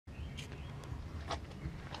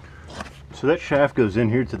So that shaft goes in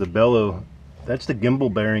here to the bellow. That's the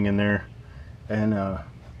gimbal bearing in there, and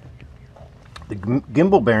the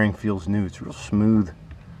gimbal bearing feels new. It's real smooth,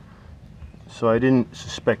 so I didn't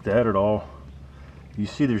suspect that at all. You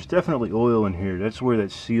see there's definitely oil in here. That's where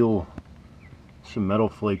that seal, some metal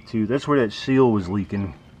flake too, that's where that seal was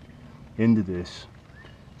leaking into this.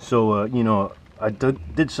 So you know, I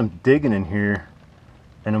did some digging in here,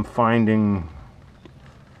 and I'm finding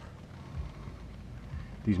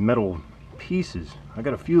these metal pieces. I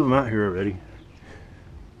got a few of them out here already.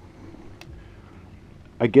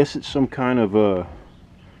 I guess it's some kind of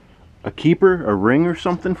a keeper, a ring or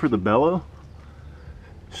something for the bellow.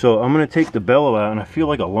 So I'm going to take the bellow out, and I feel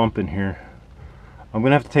like a lump in here. I'm going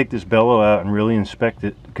to have to take this bellow out and really inspect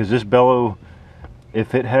it, because this bellow,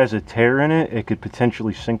 if it has a tear in it, it could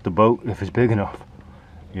potentially sink the boat if it's big enough.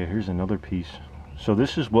 Yeah, here's another piece. So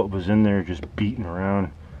this is what was in there just beating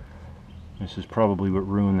around. This is probably what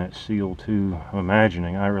ruined that seal too, I'm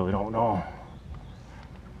imagining. I really don't know.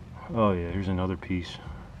 Oh yeah, here's another piece.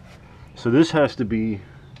 So this has to be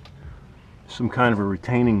some kind of a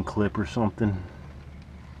retaining clip or something.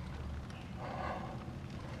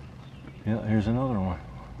 Yeah, here's another one.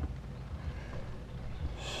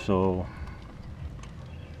 So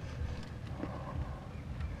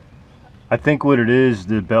I think what it is,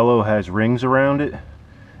 the bellow has rings around it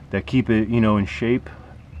that keep it, you know, in shape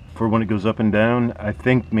for when it goes up and down. I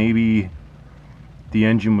think maybe the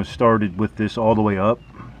engine was started with this all the way up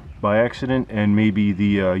by accident, and maybe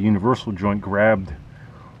the universal joint grabbed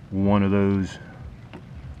one of those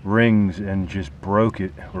rings and just broke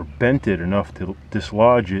it or bent it enough to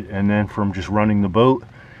dislodge it, and then from just running the boat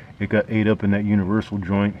it got ate up in that universal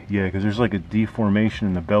joint. Yeah, because there's like a deformation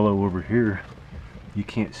in the bellow over here. You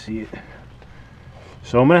can't see it.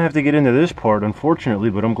 So I'm gonna have to get into this part, unfortunately,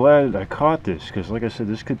 but I'm glad I caught this, because like I said,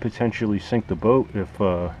 this could potentially sink the boat if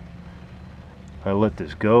I let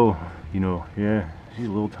this go, you know. Yeah, these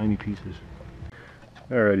little tiny pieces.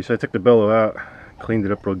 Alrighty, so I took the bellow out, cleaned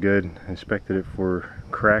it up real good, inspected it for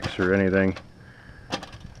cracks or anything.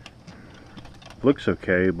 Looks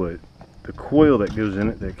okay, but the coil that goes in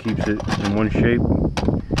it that keeps it in one shape,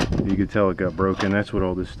 you can tell it got broken. That's what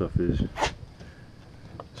all this stuff is.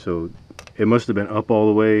 So it must have been up all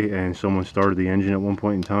the way, and someone started the engine at one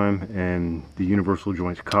point in time, and the universal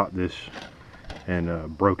joints caught this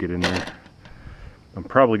and broke it in there. I'm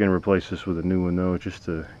probably going to replace this with a new one though, just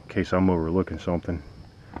in case I'm overlooking something.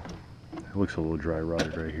 It looks a little dry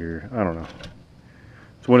rotted right here. I don't know.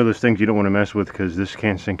 It's one of those things you don't want to mess with, because this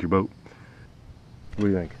can sink your boat. What do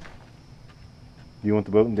you think? You want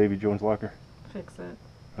the boat in Davy Jones' locker? Fix it.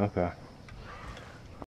 Okay.